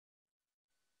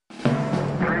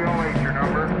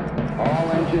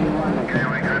Engine running. Okay,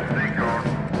 we got sync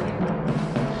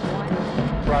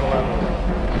Throttle up.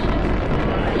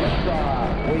 Liftoff.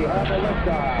 We have a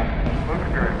liftoff. Looks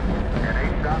good. And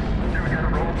 8 stops. We got a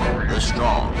roll forward. The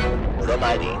strong, the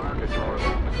mighty,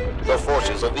 the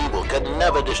forces of evil can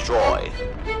never destroy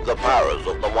the powers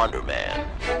of the Wonderman.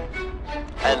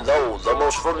 And though the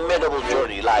most formidable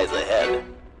journey lies ahead,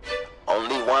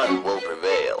 only one will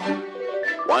prevail.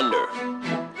 Wonder,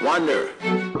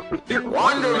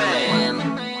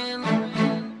 Wonderman.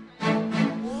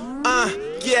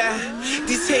 Yeah,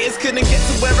 these haters couldn't get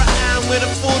to where I am with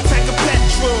a full tank of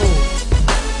petrol.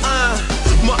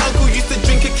 My uncle used to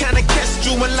drink a can of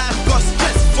Kestrel when life got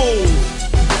stressful.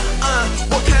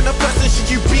 What kind of person should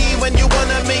you be when you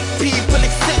wanna make people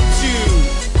accept you?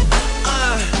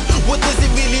 What does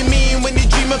it really mean when you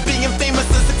dream of being famous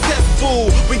and successful?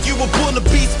 When you were born to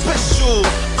be special?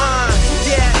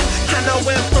 Yeah, and I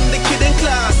went from the kid in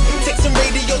class, texting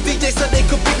radio DJs so they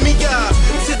could pick me up,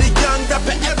 to the young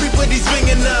rapper everybody's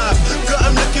ringing up. Got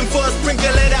 'em looking for a sprinkle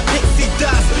of that pixie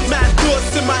dust. Mad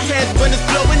thoughts in my head when it's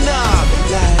blowing up.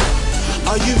 Like,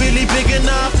 are you really big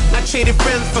enough? I traded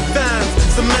friends for fans,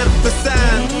 some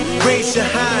emphasize. Raise your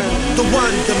hand, the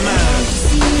Wonderman.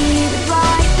 See the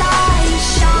bright light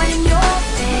shine in your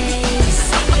face.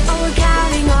 Oh, we're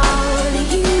counting on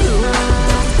you.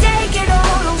 Take it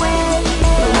all away.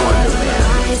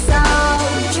 Rise up,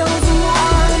 chosen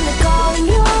one, they're calling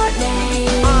your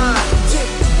name.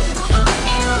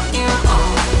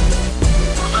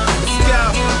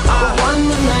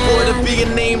 Bored of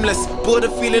being nameless, bored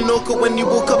of feeling awkward when you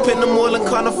woke up in the mall and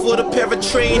can't afford a pair of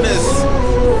trainers.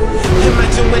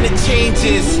 Imagine when it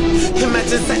changes,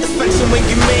 imagine satisfaction when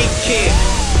you make it.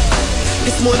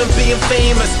 It's more than being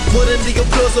famous, more than the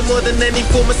applause or more than any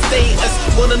form of status.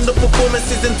 One of the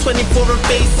performances in 24 and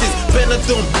faces,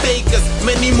 Benadorm, Bakers,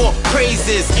 many more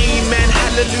praises. Amen,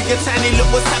 hallelujah, Tinie, look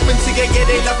what's happened to you. Yeah,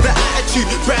 they love the attitude,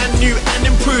 brand new and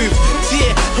improved.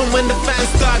 Yeah, and when the fans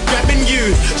start grabbing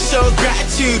you, show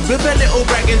gratitude with a little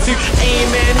bragging too.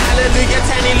 Amen, hallelujah,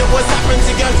 Tinie, look what's happened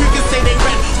to you. Who can say they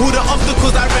ran all the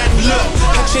obstacles I ran? Look,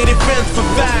 I traded friends for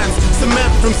fans,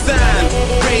 cement from sand.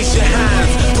 Raise your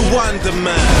hands, the Wonderman.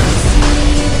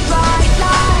 See the bright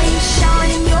light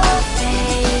shine in your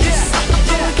face.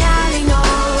 We're counting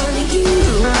on you.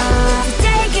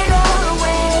 Take it all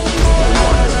away.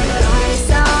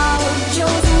 Rise up,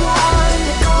 chosen one,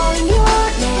 they're calling your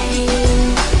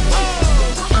name.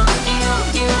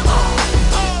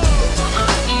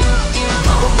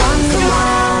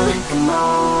 Wonderman, come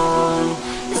on.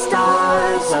 The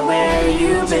stars are where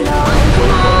you belong.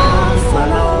 Come on,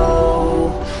 follow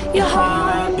your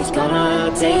heart. It's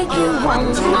gonna take you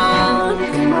one time.